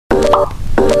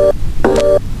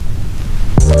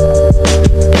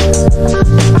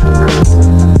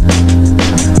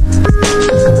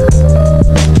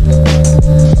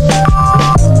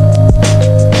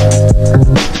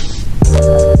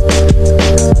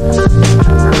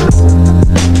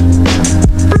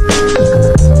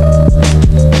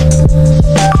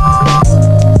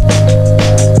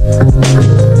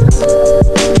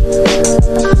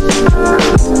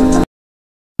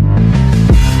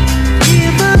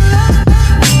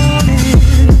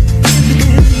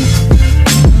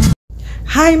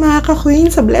Hi mga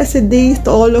ka-queens, a blessed day to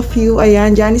all of you.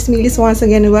 Ayan, Janice Milis once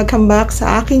again, welcome back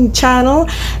sa aking channel.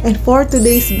 And for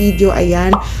today's video,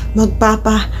 ayan,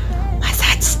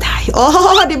 magpapa-massage tayo.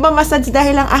 Oh, di ba massage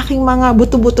dahil ang aking mga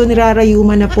buto-buto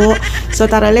nirarayuman na po. So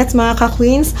tara, let's mga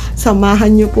ka-queens,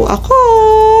 samahan niyo po ako.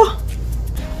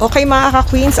 Okay mga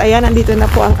ka-queens, ayan, nandito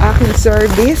na po ang aking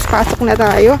service. Pasok na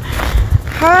tayo.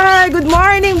 Hi, good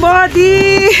morning,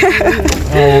 buddy.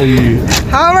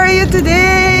 How are you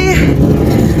today?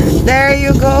 There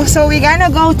you go. So we're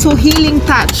gonna go to Healing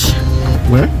Touch.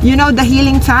 Where? You know the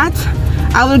Healing Touch?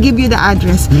 I will give you the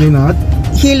address. Healing what?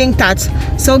 Healing Touch.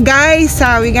 So guys,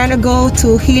 we're gonna go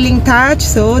to Healing Touch.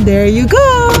 So there you go.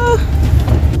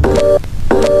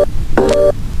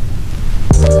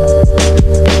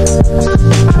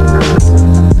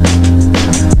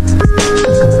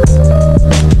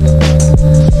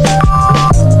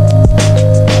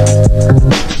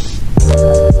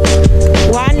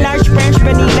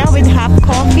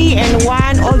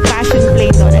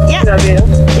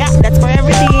 Yeah, that's for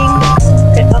everything.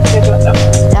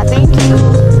 Yeah, thank you.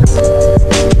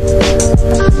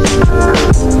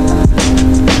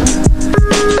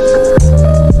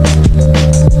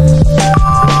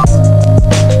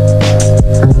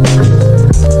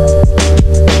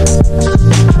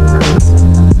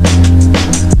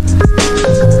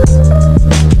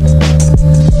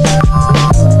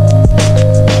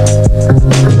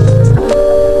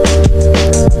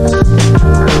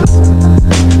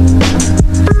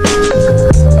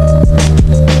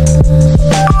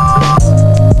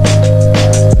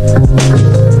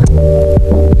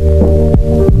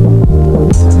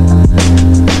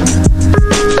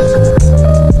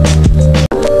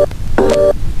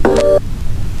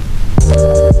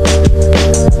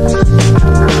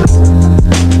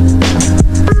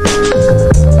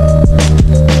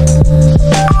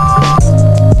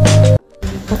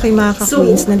 Okay mga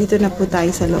ka-queens, nandito na po tayo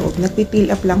sa loob.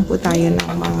 Nagpipill up lang po tayo ng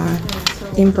mga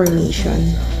information.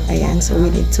 Ayan, so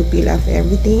we need to fill up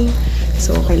everything.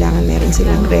 So, kailangan meron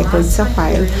silang record sa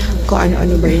file kung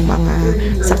ano-ano ba yung mga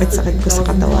sakit-sakit ko sa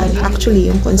katawan.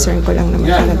 Actually, yung concern ko lang naman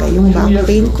talaga yung back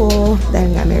pain ko dahil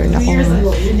nga meron akong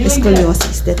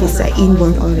scoliosis that is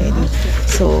inborn already.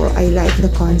 So, I like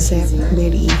the concept.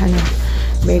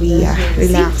 Very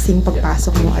relaxing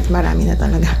pagpasok mo at marami na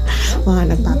talaga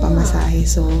mga nagpapamasahe.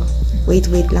 So, wait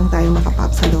lang tayo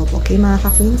makapap sa loob. Okay mga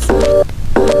ka-queens?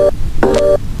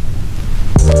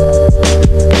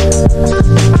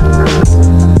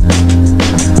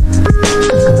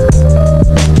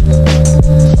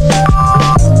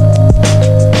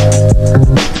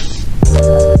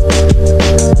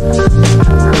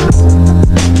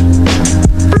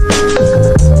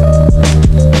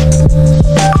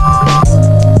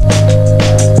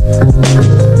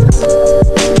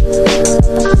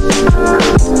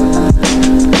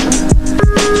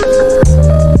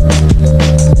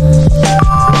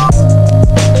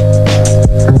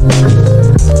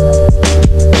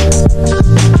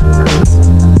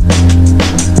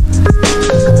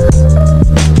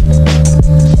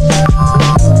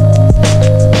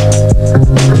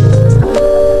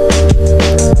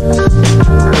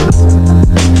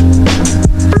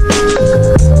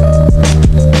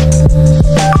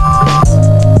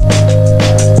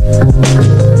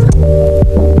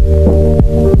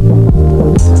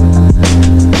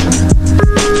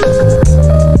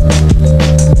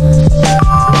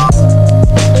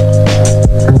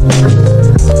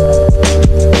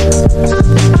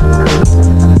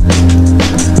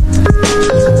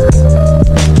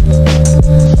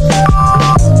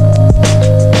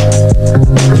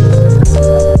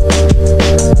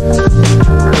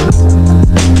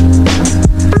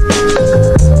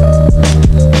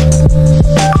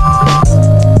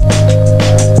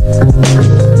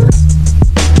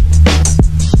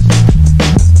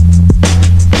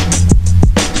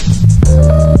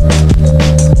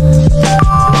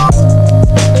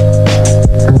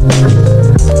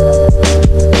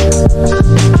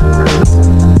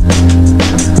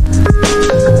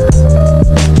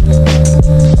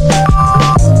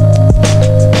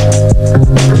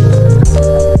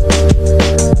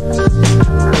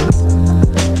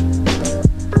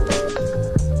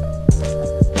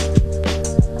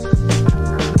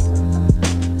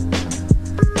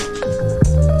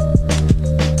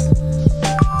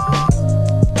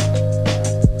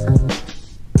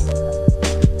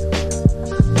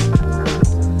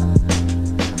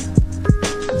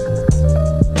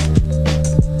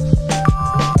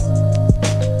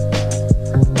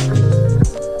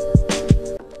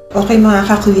 Okay mga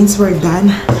ka-queens, we're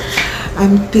done. I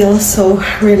feel so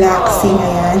relaxing.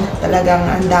 Ayan, talagang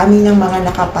ang dami ng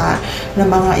mga nakapa na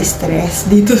mga stress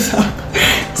dito sa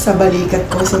sa balikat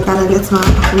ko. So tara, let's mga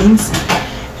ka-queens.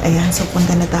 Ayan, so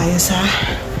punta na tayo sa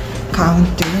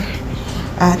counter.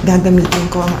 At gagamitin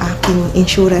ko ang aking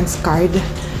insurance card.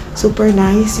 Super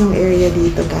nice yung area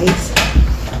dito, guys.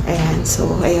 Ayan, so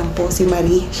ayan po si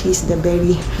Marie. She's the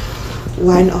very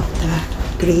one of the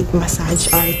great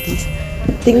massage artist.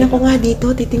 Tingnan ko nga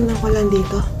dito. Titingnan ko lang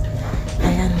dito.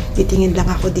 Ayan, titingin lang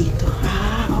ako dito.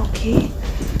 Ah, okay.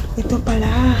 Ito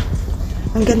pala.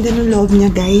 Ang ganda ng loob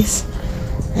niya, guys.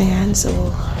 Ayan, so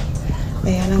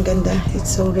ayan, ang ganda.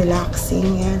 It's so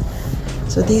relaxing. Ayan.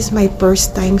 So this is my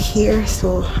first time here.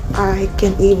 So I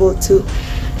can able to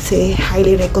say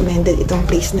highly recommended itong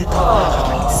place na to, mga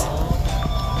ka-queens.